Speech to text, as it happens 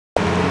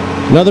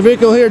Another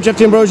vehicle here, Jeff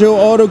D'Ambrosio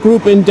Auto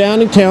Group in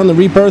Downingtown, the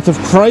rebirth of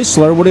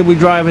Chrysler. What are we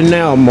driving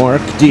now,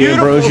 Mark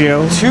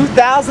D'Ambrosio?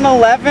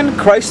 2011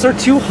 Chrysler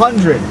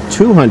 200.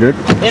 200.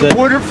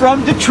 Imported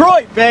from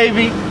Detroit,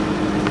 baby.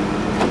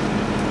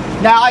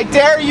 Now, I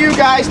dare you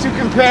guys to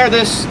compare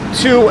this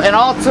to an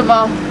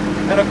Altima,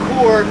 an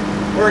Accord,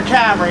 or a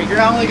Camry. You're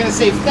not only going to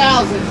save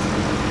thousands,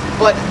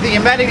 but the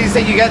amenities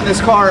that you get in this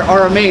car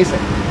are amazing.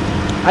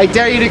 I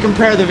dare you to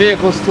compare the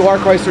vehicles to our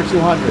Chrysler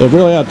 200. They've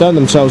really outdone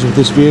themselves with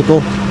this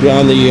vehicle.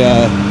 Beyond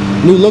the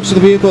new looks of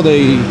the vehicle,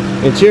 the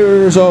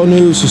interior is all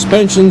new,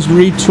 suspension's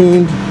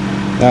retuned.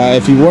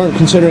 If you weren't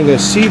considering a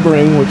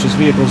Sebring, which this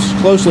vehicle is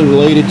closely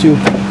related to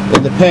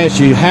in the past,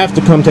 you have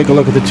to come take a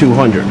look at the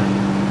 200.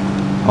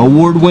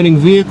 Award-winning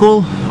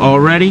vehicle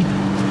already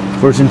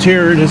for its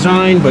interior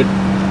design, but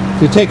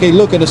to take a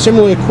look at a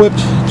similarly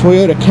equipped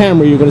Toyota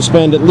Camry, you're going to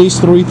spend at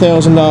least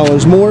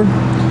 $3,000 more.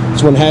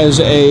 This one has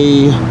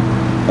a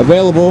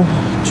available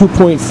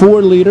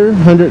 2.4 liter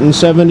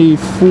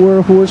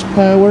 174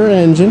 horsepower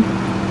engine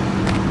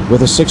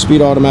with a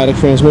 6-speed automatic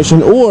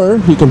transmission, or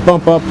you can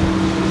bump up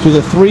to the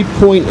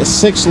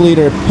 3.6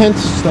 liter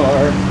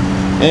Pentastar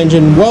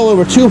engine, well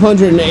over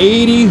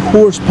 280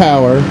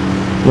 horsepower,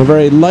 in a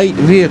very light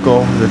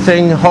vehicle. The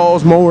thing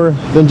hauls more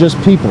than just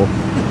people.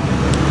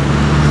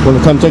 Want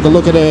to come take a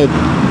look at an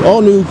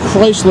all-new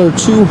Chrysler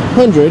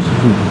 200?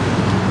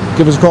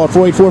 Give us a call at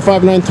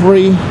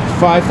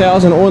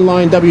 484-593-5000,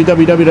 online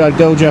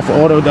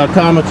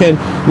www.gojeffauto.com. Again,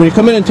 when you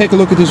come in and take a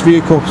look at this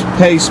vehicle,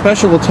 pay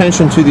special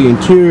attention to the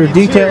interior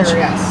details.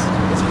 Yes,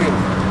 it's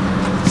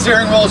beautiful.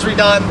 Steering wheel is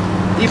redone.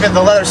 Even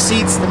the leather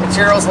seats, the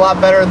material is a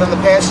lot better than the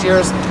past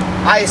years.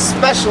 I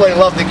especially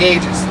love the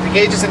gauges. The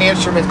gauges in the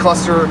instrument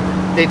cluster,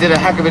 they did a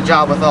heck of a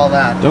job with all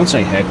that. Don't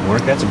say heck,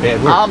 Mark. That's a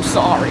bad word. I'm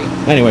sorry.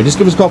 Anyway, just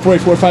give us a call,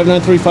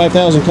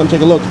 484-593-5000. Come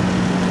take a look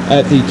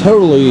at the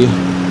totally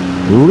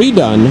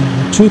redone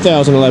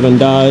 2011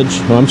 Dodge,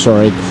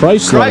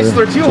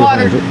 Chrysler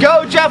 200.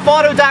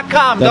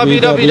 GoJeffAuto.com.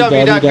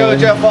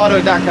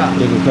 www.gojeffauto.com.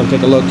 You can come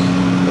take a look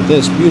at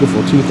this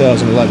beautiful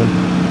 2011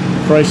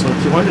 Chrysler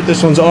 200.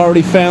 This one's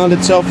already found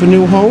itself a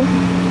new home.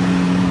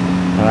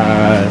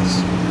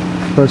 This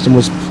person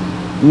was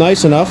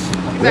nice enough.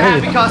 He's a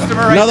happy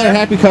customer right Another there.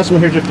 happy customer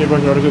here, Jeff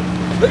D'Ambrosio Auto Group.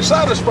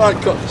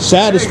 Satisfied customer.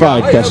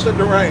 Satisfied I customer. have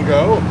the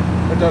Durango.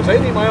 It does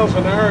 80 miles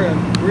an hour and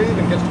breathe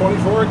and gets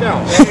 24 a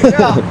gallon. There you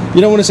go.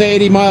 You don't want to say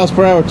 80 miles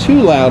per hour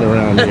too loud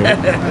around here. I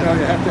know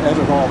you have to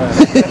edit all that.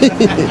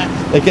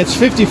 It gets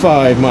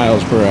 55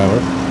 miles per hour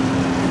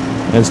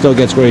and still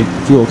gets great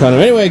fuel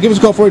economy. Anyway, give us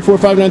a call,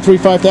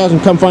 484-593-5000.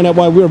 Come find out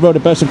why we were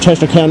voted best of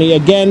Chester County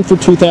again for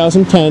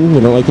 2010. We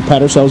don't like to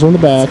pat ourselves on the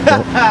back.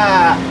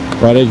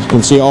 Right, as you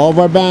can see all of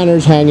our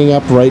banners hanging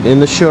up right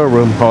in the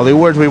showroom. All the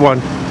awards we won.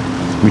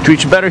 We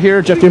treat you better here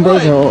at Jeff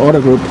D'Ambrosio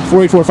Auto Group.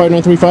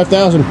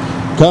 484-593-5000.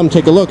 Come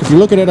take a look. If you're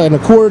looking at an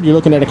Accord, you're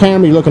looking at a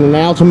Camry, you're looking at an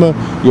Altima,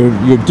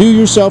 you do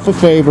yourself a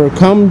favor.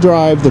 Come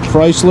drive the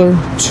Chrysler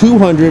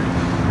 200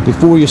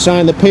 before you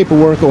sign the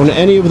paperwork on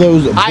any of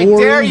those boring... I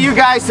dare you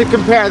guys to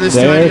compare this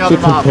to any other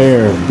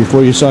model.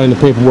 Before you sign the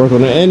paperwork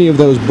on any of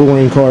those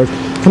boring cars.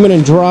 Come in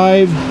and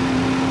drive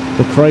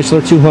the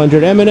Chrysler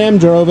 200. M&M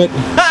drove it.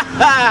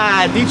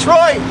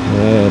 Detroit.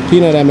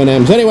 Peanut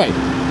M&Ms. Anyway,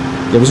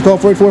 give us a call,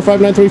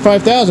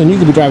 484-593-5000. You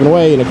could be driving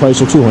away in a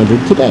Chrysler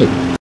 200 today.